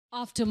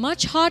After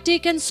much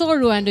heartache and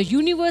sorrow and a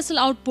universal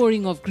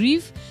outpouring of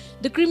grief,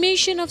 the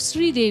cremation of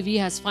Sridevi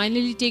has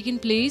finally taken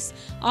place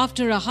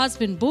after her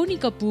husband Boni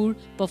Kapoor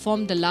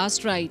performed the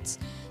last rites.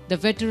 The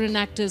veteran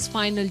actor's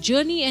final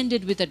journey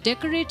ended with a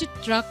decorated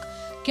truck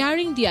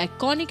carrying the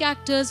iconic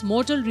actor's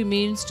mortal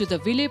remains to the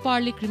Ville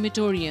Parle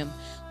crematorium,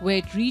 where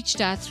it reached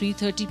at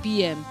 3:30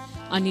 p.m.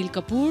 Anil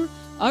Kapoor,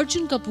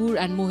 Arjun Kapoor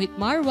and Mohit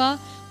Marwa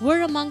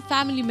were among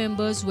family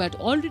members who had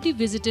already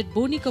visited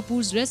Boni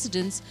Kapoor's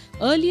residence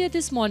earlier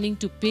this morning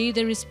to pay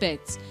their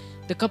respects.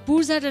 The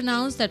Kapoors had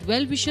announced that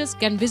well-wishers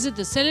can visit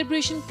the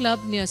Celebration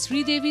Club near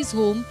Sridevi's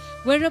home,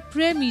 where a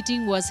prayer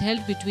meeting was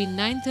held between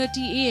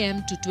 9:30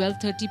 a.m. to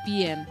 12:30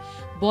 p.m.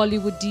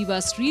 Bollywood diva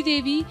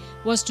Sridevi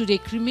was today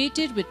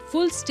cremated with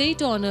full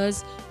state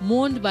honours,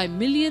 mourned by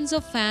millions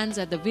of fans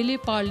at the Ville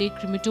Parle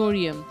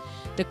crematorium.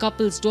 The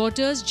couple's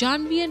daughters,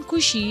 Janvi and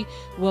Khushi,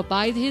 were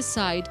by his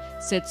side,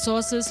 said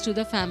sources to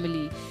the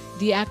family.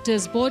 The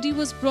actor's body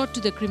was brought to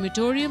the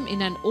crematorium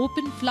in an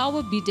open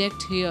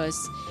flower-bedecked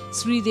hearse.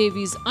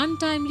 Sridevi's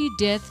untimely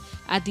death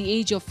at the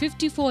age of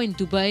 54 in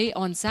Dubai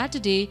on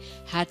Saturday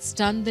had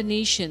stunned the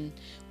nation.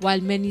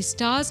 While many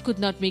stars could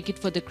not make it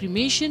for the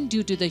cremation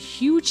due to the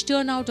huge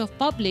turnout of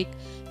public,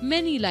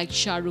 many like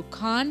Shah Rukh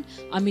Khan,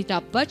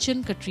 Amitabh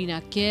Bachchan,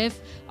 Katrina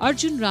Kaif,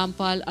 Arjun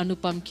Rampal,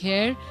 Anupam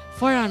Kher,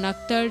 Farhan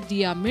Akhtar,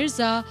 Dia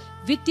Mirza,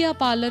 Vidya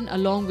Palan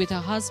along with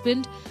her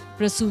husband,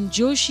 Prasoon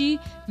Joshi,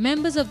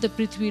 members of the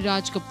Prithvi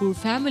Raj Kapoor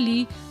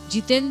family,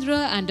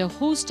 Jitendra and a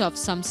host of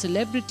some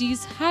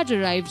celebrities had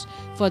arrived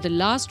for the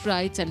last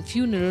rites and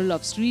funeral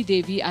of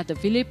Sridevi at the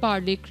Ville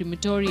Parle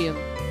crematorium.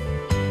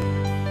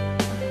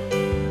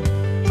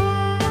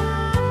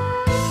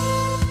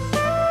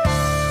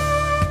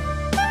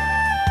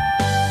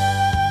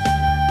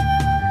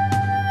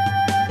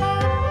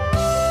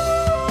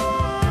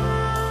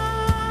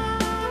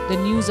 The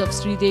news of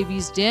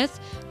Sridevi's death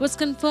was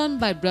confirmed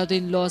by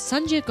brother-in-law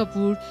Sanjay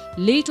Kapoor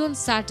late on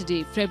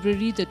Saturday,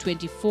 February the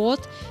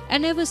 24th,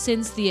 and ever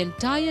since the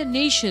entire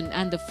nation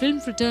and the film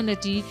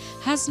fraternity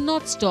has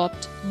not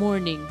stopped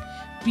mourning.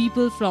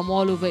 People from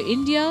all over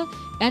India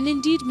and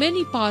indeed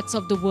many parts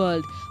of the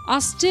world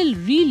are still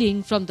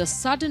reeling from the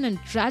sudden and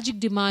tragic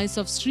demise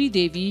of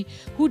Sridevi,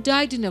 who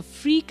died in a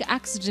freak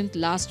accident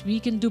last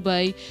week in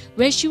Dubai,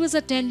 where she was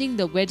attending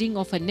the wedding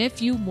of her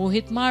nephew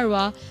Mohit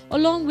Marwa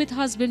along with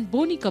husband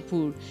Boni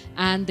Kapoor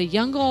and the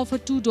younger of her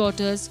two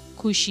daughters,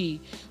 Khushi.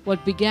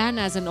 What began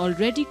as an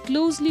already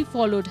closely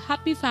followed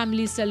happy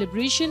family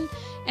celebration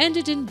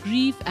ended in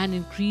grief and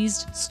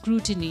increased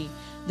scrutiny.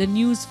 The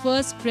news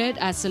first spread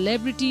as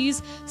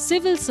celebrities,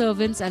 civil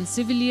servants and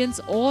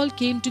civilians all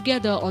came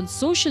together on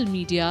social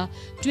media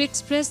to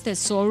express their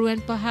sorrow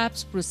and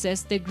perhaps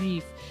process their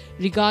grief.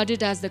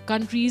 Regarded as the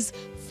country's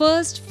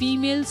first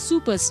female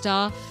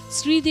superstar,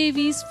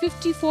 Sridevi's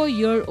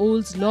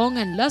 54-year-old's long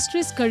and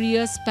lustrous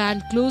career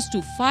spanned close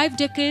to 5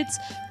 decades,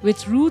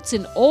 with roots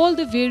in all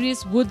the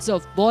various woods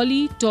of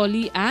Bolly,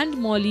 Tolly and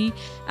Molly,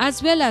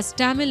 as well as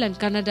Tamil and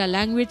Kannada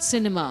language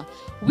cinema.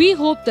 We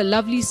hope the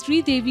lovely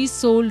Sridevi's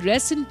soul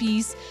rests in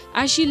peace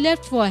as she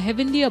left for a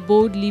heavenly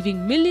abode,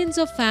 leaving millions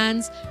of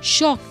fans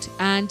shocked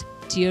and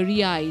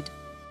teary-eyed.